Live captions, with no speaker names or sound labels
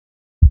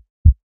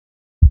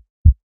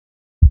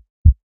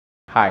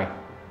Hi,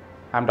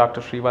 I'm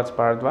Dr. Srivats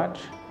Bharadwaj,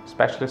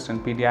 specialist in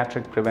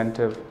pediatric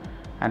preventive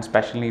and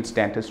special needs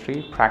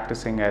dentistry,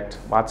 practicing at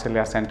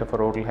Vatsalya Center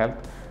for Oral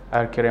Health,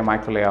 Arcare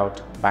Micro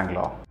Layout,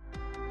 Bangalore.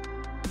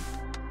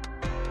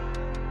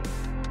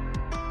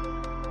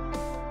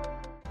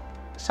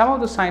 Some of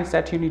the signs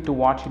that you need to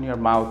watch in your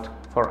mouth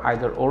for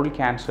either oral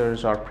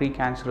cancers or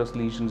precancerous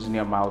lesions in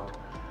your mouth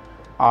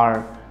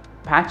are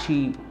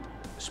patchy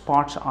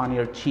spots on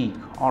your cheek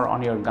or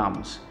on your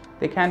gums.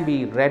 They can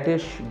be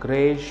reddish,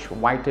 grayish,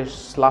 whitish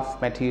slough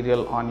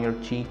material on your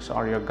cheeks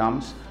or your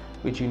gums,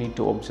 which you need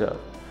to observe.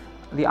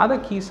 The other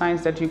key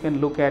signs that you can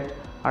look at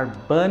are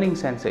burning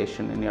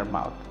sensation in your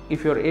mouth.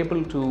 If you're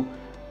able to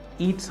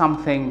eat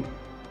something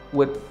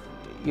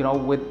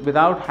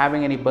without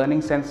having any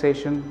burning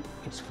sensation,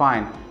 it's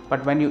fine.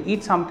 But when you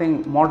eat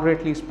something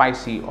moderately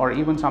spicy or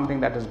even something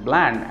that is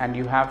bland and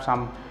you have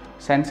some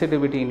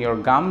sensitivity in your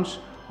gums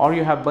or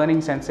you have burning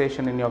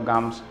sensation in your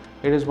gums,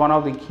 it is one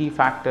of the key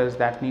factors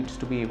that needs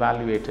to be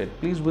evaluated.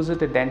 Please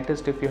visit a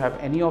dentist if you have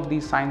any of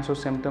these signs or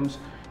symptoms,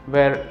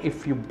 where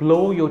if you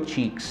blow your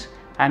cheeks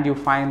and you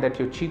find that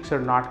your cheeks are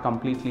not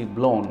completely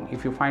blown,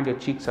 if you find your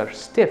cheeks are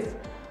stiff,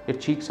 your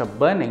cheeks are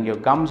burning, your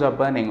gums are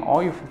burning,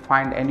 or if you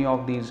find any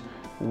of these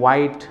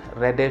white,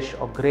 reddish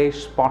or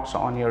grayish spots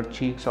on your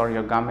cheeks or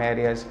your gum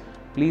areas,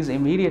 please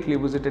immediately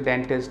visit a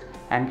dentist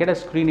and get a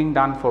screening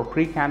done for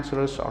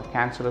precancerous or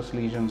cancerous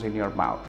lesions in your mouth.